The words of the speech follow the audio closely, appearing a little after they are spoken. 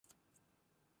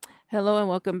Hello and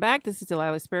welcome back. This is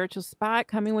Delilah Spiritual Spot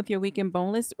coming with your weekend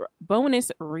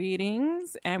bonus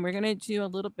readings, and we're gonna do a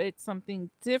little bit something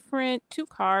different. Two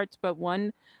cards, but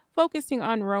one focusing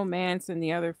on romance and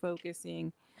the other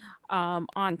focusing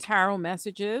on tarot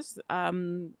messages.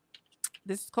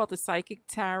 This is called the Psychic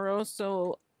Tarot,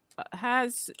 so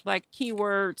has like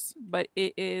keywords, but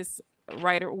it is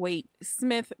Rider Waite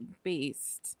Smith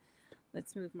based.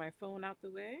 Let's move my phone out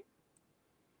the way.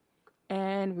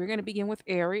 And we're going to begin with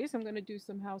Aries. I'm going to do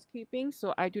some housekeeping.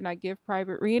 So I do not give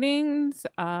private readings.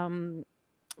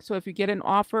 So if you get an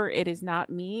offer, it is not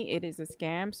me, it is a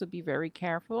scam. So be very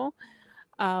careful.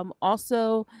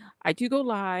 Also, I do go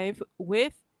live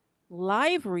with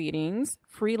live readings,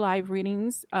 free live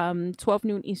readings, 12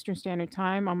 noon Eastern Standard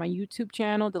Time on my YouTube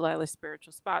channel, Delilah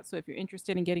Spiritual Spot. So if you're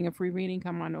interested in getting a free reading,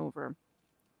 come on over.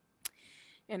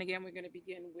 And again, we're going to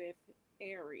begin with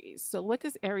Aries. So, what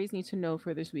does Aries need to know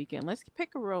for this weekend? Let's pick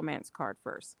a romance card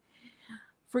first.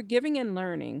 Forgiving and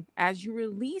learning. As you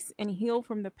release and heal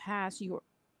from the past,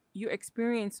 you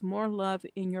experience more love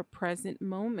in your present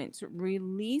moments.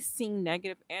 Releasing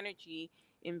negative energy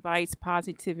invites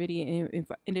positivity and it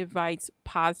invites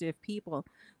positive people.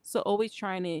 So, always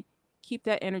trying to keep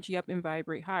that energy up and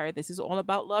vibrate higher. This is all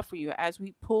about love for you as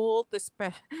we pull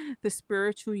the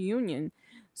spiritual union.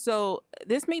 So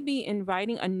this may be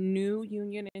inviting a new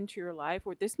union into your life,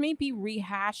 or this may be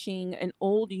rehashing an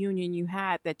old union you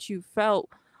had that you felt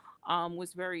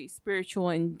was very spiritual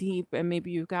and deep, and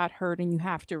maybe you got hurt and you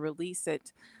have to release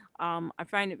it. I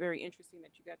find it very interesting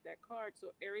that you got that card. So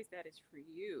Aries, that is for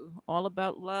you. All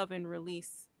about love and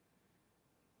release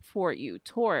for you.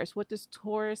 Taurus, what does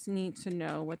Taurus need to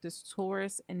know? What does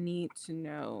Taurus need to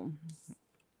know?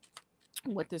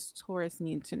 What does Taurus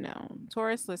need to know?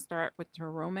 Taurus, let's start with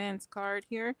your romance card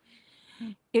here.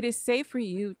 It is safe for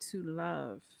you to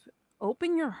love.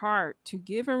 Open your heart to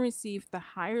give and receive the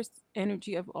highest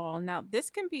energy of all. Now,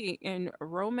 this can be in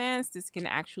romance. This can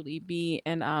actually be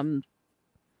in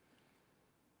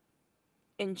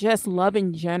just love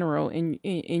in general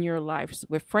in your lives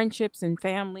with friendships and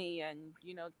family, and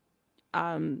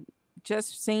um,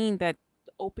 just saying that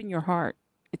open your heart.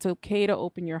 It's okay to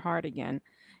open your heart again,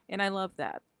 and I love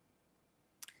that.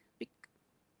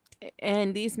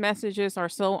 And these messages are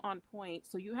so on point.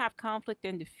 So you have conflict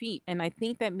and defeat, and I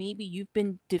think that maybe you've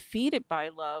been defeated by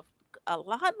love, a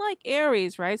lot like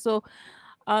Aries, right? So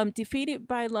defeated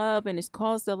by love, and it's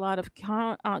caused a lot of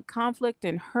conflict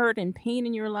and hurt and pain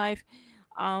in your life.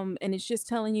 And it's just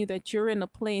telling you that you're in a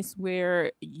place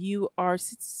where you are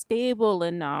stable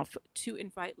enough to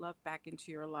invite love back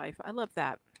into your life. I love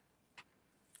that.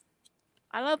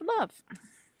 I love love.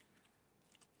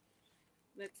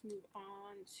 Let's move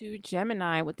on to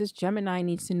Gemini. What does Gemini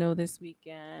needs to know this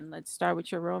weekend? Let's start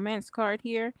with your romance card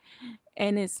here,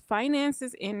 and it's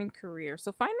finances and career.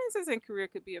 So finances and career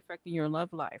could be affecting your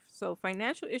love life. So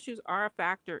financial issues are a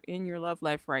factor in your love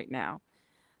life right now.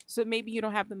 So maybe you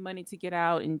don't have the money to get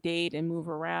out and date and move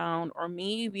around, or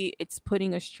maybe it's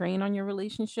putting a strain on your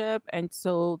relationship. And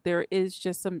so there is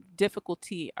just some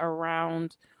difficulty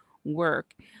around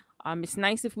work. It's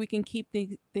nice if we can keep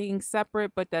the things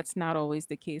separate, but that's not always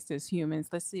the case as humans.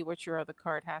 Let's see what your other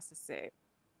card has to say.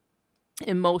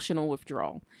 Emotional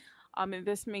withdrawal. And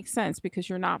this makes sense because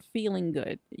you're not feeling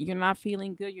good. You're not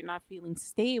feeling good. You're not feeling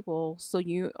stable. So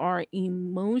you are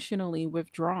emotionally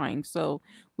withdrawing. So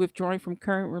withdrawing from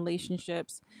current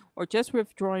relationships or just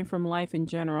withdrawing from life in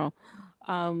general.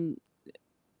 Um,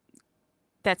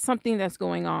 that's something that's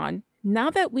going on. Now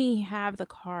that we have the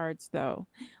cards, though,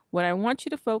 what I want you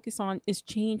to focus on is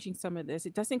changing some of this.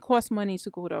 It doesn't cost money to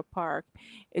go to a park.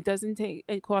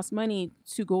 It costs money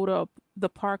to go to the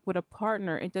park with a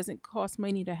partner. It doesn't cost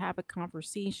money to have a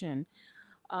conversation.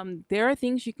 There are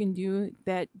things you can do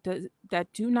that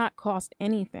do not cost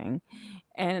anything,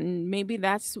 and maybe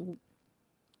that's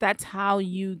how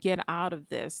you get out of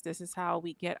this. This is how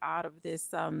we get out of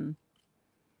this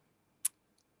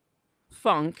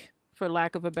funk, for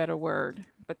lack of a better word,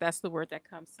 but that's the word that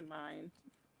comes to mind.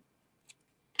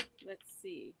 Let's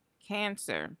see.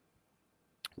 Cancer.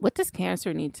 What does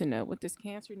Cancer need to know? What does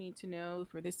Cancer need to know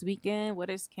for this weekend? What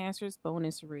is Cancer's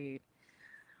bonus read?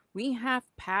 We have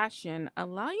passion.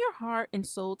 Allow your heart and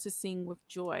soul to sing with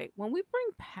joy. When we bring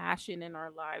passion in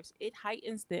our lives, it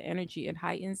heightens the energy, it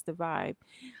heightens the vibe.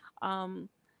 Um,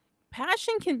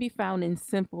 Passion can be found in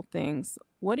simple things.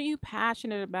 What are you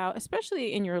passionate about,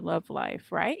 especially in your love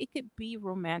life, right? It could be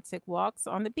romantic walks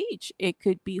on the beach, it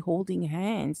could be holding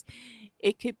hands,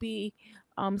 it could be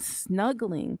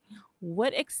snuggling.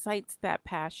 What excites that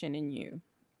passion in you?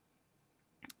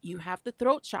 You have the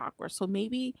throat chakra. So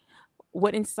maybe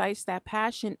what incites that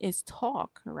passion is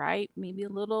talk, right? Maybe a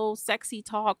little sexy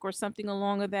talk or something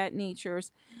along of that nature.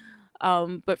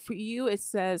 But for you, it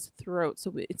says throat.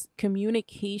 So it's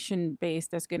communication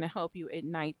based that's going to help you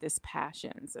ignite this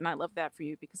passions. And I love that for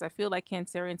you because I feel like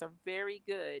Cancerians are very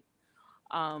good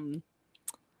um,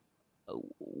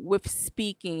 with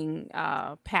speaking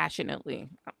passionately.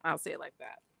 I'll say it like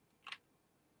that.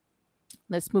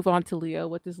 Let's move on to Leo.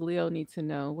 What does Leo need to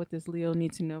know? What does Leo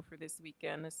need to know for this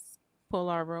weekend? Let's pull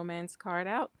our romance card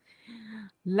out.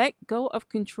 Let go of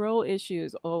control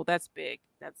issues. Oh, that's big.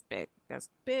 That's big. That's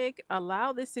big.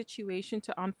 Allow this situation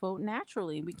to unfold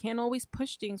naturally. We can't always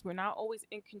push things. We're not always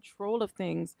in control of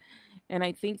things. And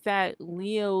I think that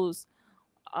Leos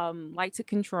like to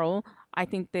control. I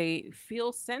think they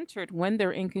feel centered when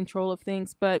they're in control of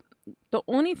things, but the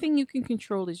only thing you can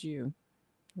control is you,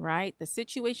 right? The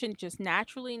situation just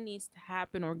naturally needs to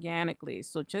happen organically.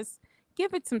 So just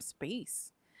give it some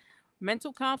space.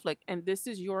 Mental conflict, and this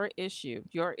is your issue.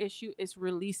 Your issue is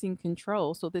releasing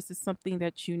control. So this is something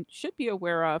that you should be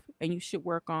aware of and you should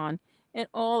work on, and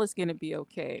all is going to be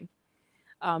okay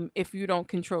if you don't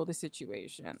control the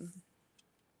situation.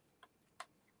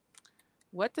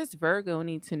 What does Virgo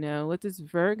need to know? What does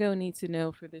Virgo need to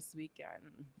know for this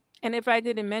weekend? And if I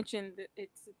didn't mention that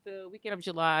it's the weekend of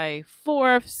July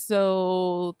 4th,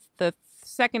 so the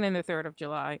 2nd and the 3rd of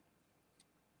July.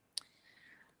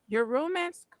 Your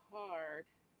romance card,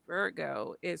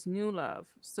 Virgo, is new love.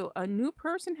 So a new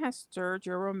person has stirred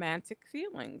your romantic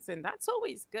feelings, and that's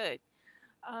always good.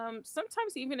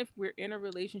 Sometimes, even if we're in a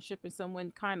relationship and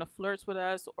someone kind of flirts with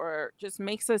us or just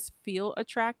makes us feel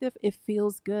attractive, it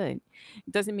feels good.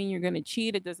 It doesn't mean you're going to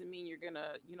cheat. It doesn't mean you're going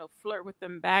to, flirt with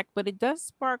them back, but it does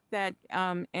spark that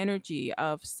energy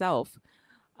of self.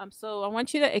 So I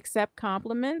want you to accept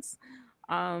compliments.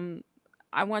 Um,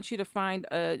 I want you to find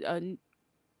a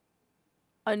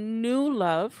new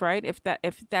love, right? If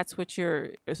that's what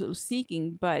you're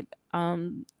seeking, but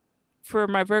for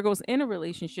my Virgos in a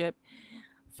relationship,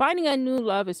 finding a new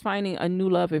love is finding a new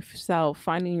love of self,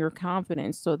 finding your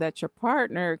confidence so that your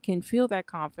partner can feel that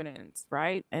confidence,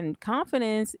 right? And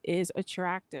confidence is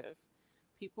attractive.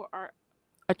 People are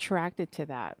attracted to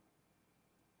that.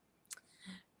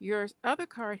 Your other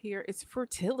card here is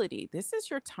fertility. This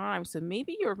is your time. So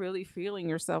maybe you're really feeling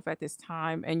yourself at this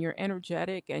time and you're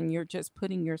energetic and you're just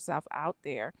putting yourself out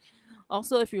there.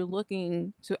 Also, if you're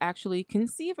looking to actually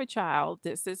conceive a child,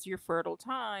 this is your fertile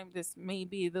time. This may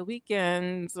be the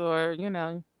weekends, or,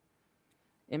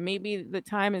 it may be the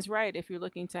time is right if you're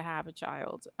looking to have a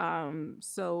child.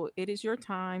 So it is your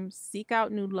time. Seek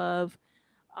out new love.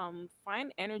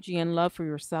 Find energy and love for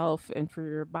yourself and for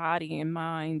your body and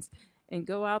mind, and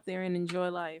go out there and enjoy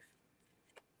life.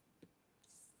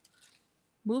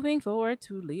 Moving forward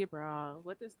to Libra.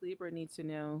 What does Libra need to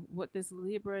know? What does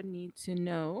Libra need to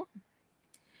know?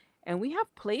 And we have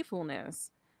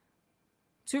playfulness.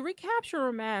 To recapture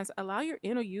romance, allow your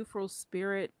inner youthful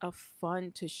spirit of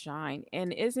fun to shine.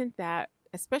 And isn't that,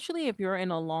 especially if you're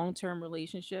in a long term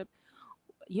relationship,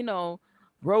 you know,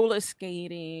 roller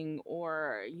skating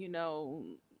or,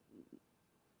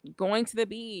 going to the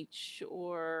beach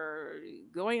or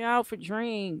going out for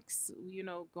drinks,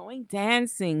 going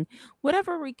dancing,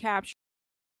 whatever recaptures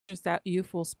that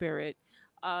youthful spirit,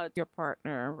 your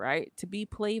partner, right? To be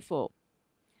playful.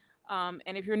 And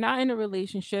if you're not in a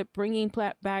relationship, bringing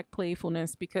back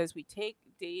playfulness because we take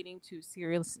dating too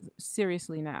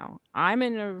seriously now. I'm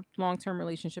in a long term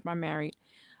relationship. I'm married.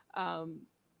 Um,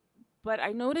 but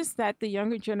I noticed that the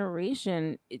younger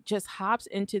generation it just hops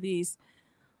into these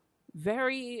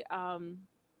very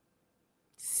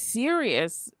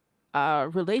serious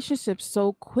relationships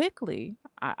so quickly.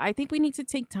 I think we need to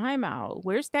take time out.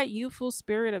 Where's that youthful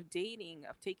spirit of dating,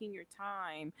 of taking your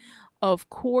time, of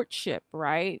courtship,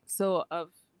 right? So, of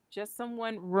just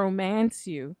someone romance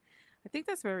you. I think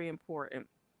that's very important.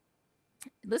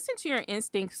 Listen to your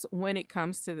instincts when it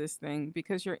comes to this thing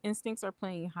because your instincts are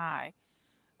playing high.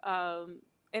 Um,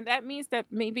 and that means that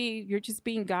maybe you're just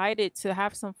being guided to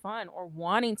have some fun or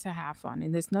wanting to have fun,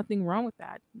 and there's nothing wrong with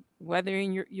that. Whether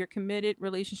in your committed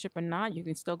relationship or not, you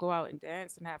can still go out and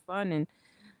dance and have fun and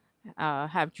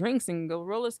have drinks and go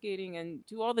roller skating and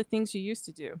do all the things you used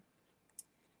to do.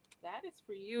 That is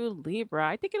for you, Libra.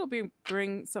 I think it'll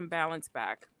bring some balance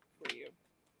back for you.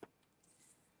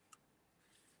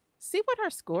 See what are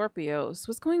Scorpios.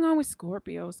 What's going on with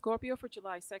Scorpio? Scorpio for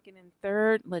July 2nd and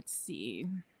 3rd. Let's see.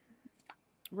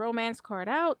 Romance card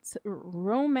out.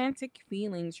 Romantic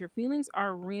feelings. Your feelings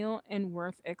are real and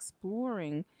worth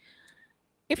exploring.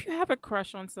 If you have a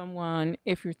crush on someone,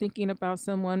 if you're thinking about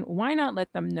someone, why not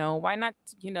let them know? Why not,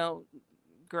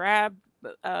 grab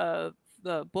uh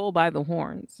the bull by the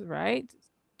horns, right?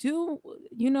 Do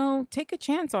take a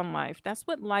chance on life. That's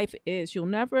what life is. You'll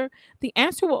never The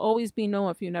answer will always be no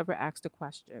if you never ask the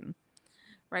question,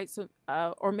 right? So,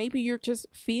 or maybe you're just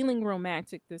feeling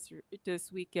romantic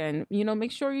this weekend.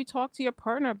 Make sure you talk to your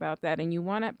partner about that, and you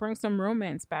want to bring some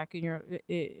romance back in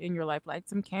your life. Light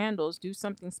some candles, do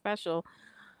something special.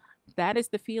 That is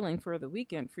the feeling for the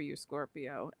weekend for you,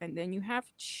 Scorpio. And then you have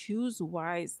choose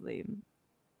wisely.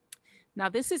 Now,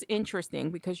 this is interesting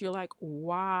because you're like,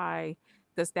 why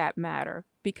does that matter?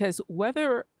 Because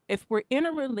if we're in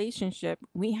a relationship,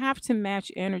 we have to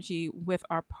match energy with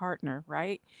our partner,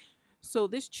 right? So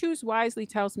this choose wisely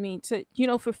tells me to,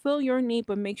 fulfill your need,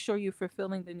 but make sure you're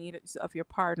fulfilling the needs of your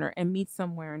partner and meet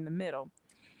somewhere in the middle.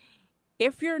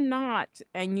 If you're not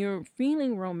and you're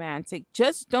feeling romantic,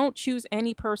 just don't choose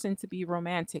any person to be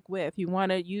romantic with. You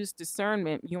want to use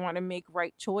discernment. You want to make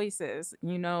right choices.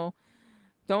 Don't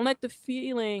let the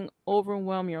feeling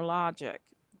overwhelm your logic.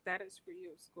 That is for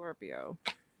you, Scorpio.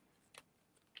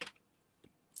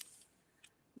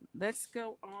 Let's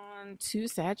go on to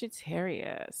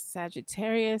Sagittarius.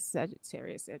 Sagittarius.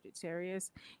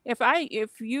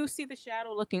 If you see the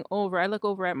shadow looking over, I look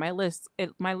over at my list.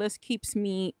 My list keeps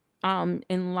me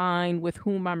in line with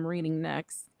whom I'm reading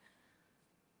next.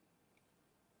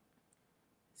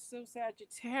 So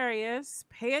Sagittarius,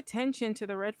 pay attention to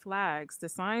the red flags. The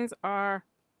signs are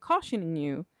cautioning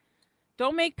you.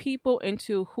 Don't make people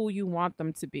into who you want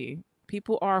them to be.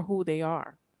 People are who they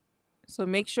are. So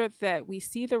make sure that we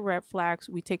see the red flags,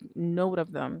 we take note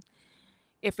of them.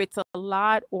 If it's a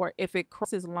lot or if it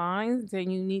crosses lines, then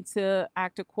you need to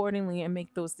act accordingly and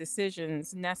make those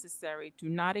decisions necessary. Do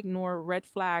not ignore red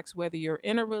flags, whether you're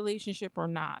in a relationship or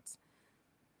not.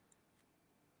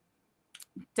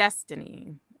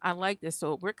 Destiny. I like this.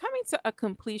 So we're coming to a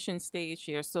completion stage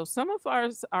here. So some of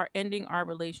ours are ending our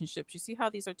relationships. You see how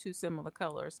these are two similar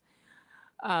colors?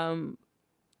 Um,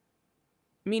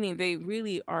 Meaning they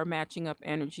really are matching up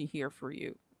energy here for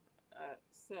you.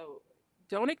 So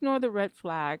don't ignore the red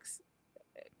flags.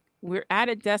 We're at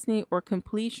a destiny or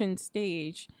completion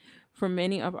stage for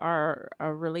many of our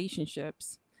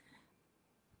relationships.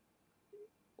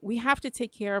 We have to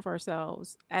take care of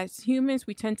ourselves. As humans,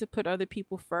 we tend to put other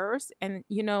people first. And,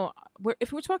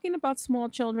 if we're talking about small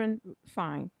children,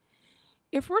 fine.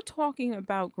 If we're talking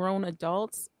about grown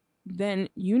adults, then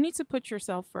you need to put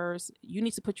yourself first. You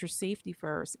need to put your safety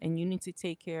first. And you need to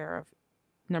take care of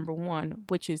number one,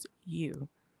 which is you.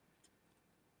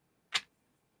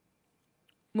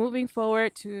 Moving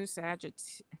forward to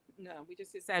Sagittarius. No, we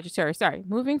just did Sagittarius. Sorry.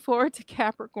 Moving forward to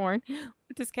Capricorn.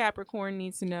 What does Capricorn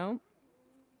need to know?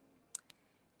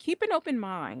 Keep an open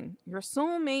mind. Your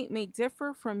soulmate may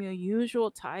differ from your usual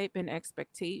type and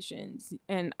expectations.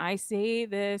 And I say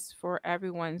this for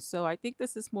everyone. So I think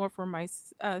this is more for my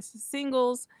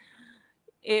singles.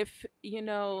 If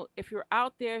you're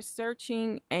out there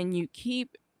searching and you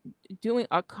keep doing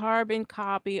a carbon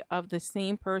copy of the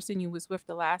same person you was with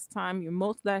the last time, you're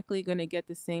most likely going to get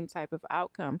the same type of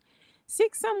outcome.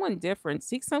 Seek someone different.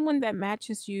 Seek someone that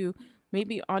matches you,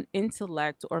 maybe on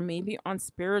intellect or maybe on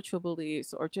spiritual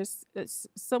beliefs, or just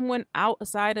someone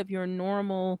outside of your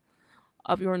normal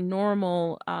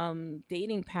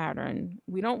dating pattern.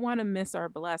 We don't want to miss our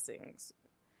blessings.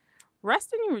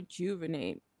 Rest and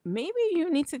rejuvenate. Maybe you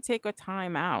need to take a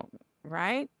time out,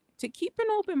 right? To keep an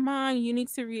open mind, you need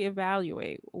to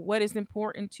reevaluate what is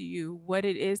important to you, what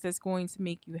it is that's going to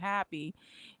make you happy,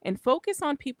 and focus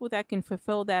on people that can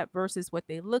fulfill that versus what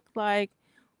they look like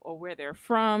or where they're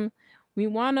from. We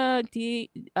want to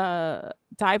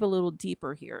dive a little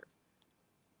deeper here.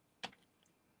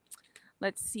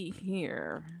 Let's see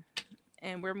here.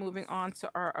 And we're moving on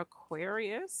to our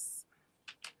Aquarius.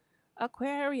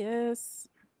 Aquarius.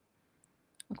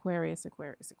 Aquarius.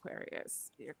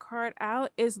 Your card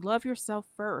out is love yourself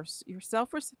first. Your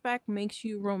self respect makes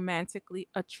you romantically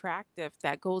attractive.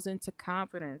 That goes into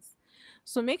confidence.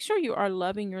 So make sure you are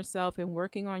loving yourself and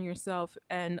working on yourself.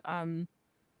 And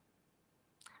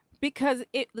because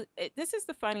this is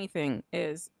the funny thing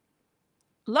is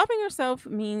loving yourself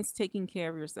means taking care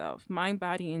of yourself, mind,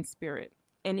 body, and spirit.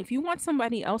 And if you want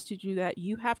somebody else to do that,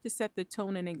 you have to set the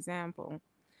tone and example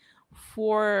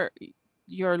for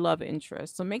your love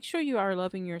interest. So make sure you are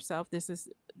loving yourself. This is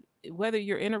whether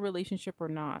you're in a relationship or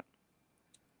not.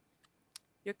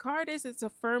 Your card is it's a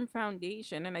firm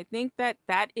foundation, and I think that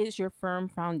that is your firm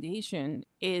foundation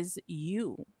is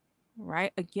you,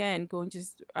 right? Again, going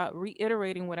just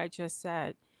reiterating what I just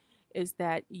said is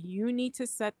that you need to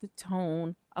set the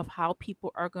tone of how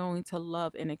people are going to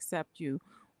love and accept you.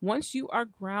 Once you are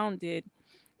grounded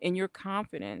in your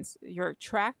confidence. Your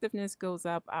attractiveness goes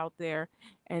up out there,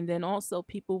 and then also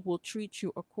people will treat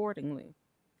you accordingly.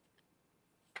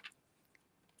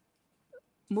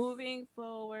 Moving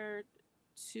forward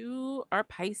to our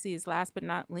Pisces, last but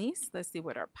not least, let's see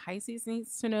what our Pisces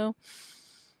needs to know.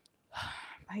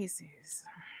 Pisces.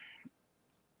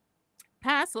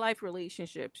 Past life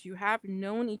relationships. You have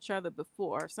known each other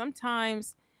before.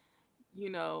 Sometimes,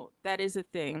 that is a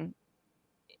thing.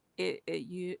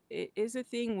 It is a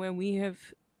thing when we have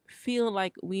feel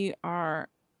like we are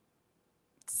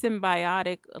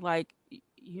symbiotic, like,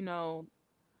 I'll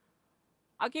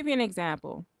give you an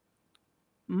example.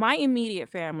 My immediate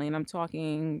family, and I'm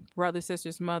talking brothers,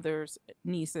 sisters, mothers,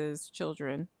 nieces,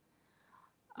 children,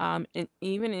 and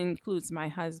even includes my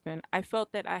husband. I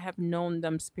felt that I have known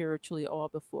them spiritually all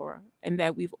before, and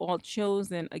that we've all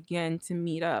chosen again to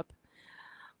meet up.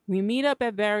 We meet up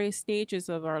at various stages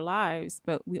of our lives,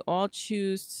 but we all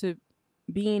choose to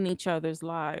be in each other's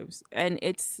lives. And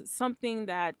it's something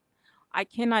that I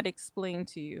cannot explain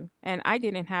to you. And I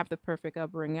didn't have the perfect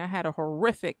upbringing. I had a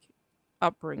horrific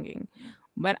upbringing.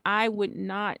 But I would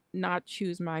not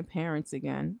choose my parents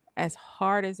again, as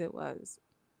hard as it was.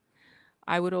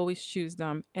 I would always choose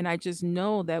them. And I just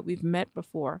know that we've met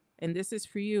before. And this is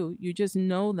for you. You just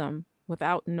know them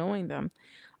without knowing them.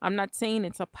 I'm not saying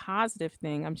it's a positive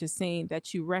thing. I'm just saying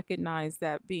that you recognize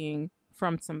that being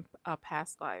from some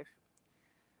past life.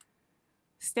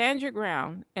 Stand your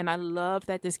ground. And I love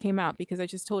that this came out because I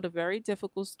just told a very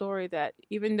difficult story that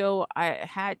even though I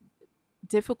had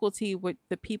difficulty with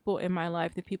the people in my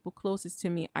life, the people closest to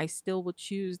me, I still would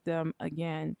choose them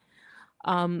again.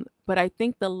 But I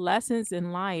think the lessons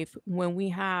in life when we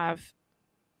have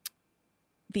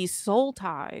these soul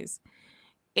ties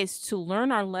is to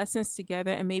learn our lessons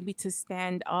together and maybe to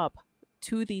stand up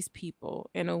to these people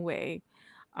in a way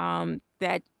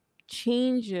that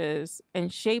changes and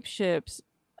shapeshifts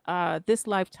this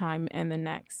lifetime and the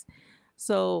next.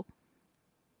 So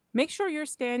make sure you're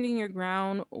standing your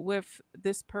ground with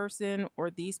this person or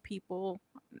these people.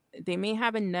 They may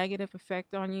have a negative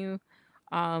effect on you,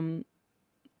 um,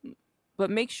 but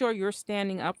make sure you're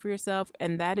standing up for yourself,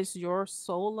 and that is your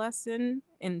soul lesson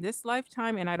in this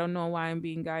lifetime. And I don't know why I'm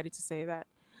being guided to say that,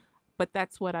 but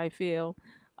that's what I feel.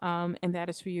 And that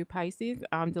is for you, Pisces.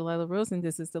 I'm Delilah Rose, and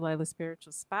this is Delilah's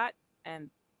Spiritual Spot. And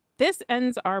this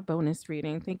ends our bonus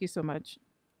reading. Thank you so much.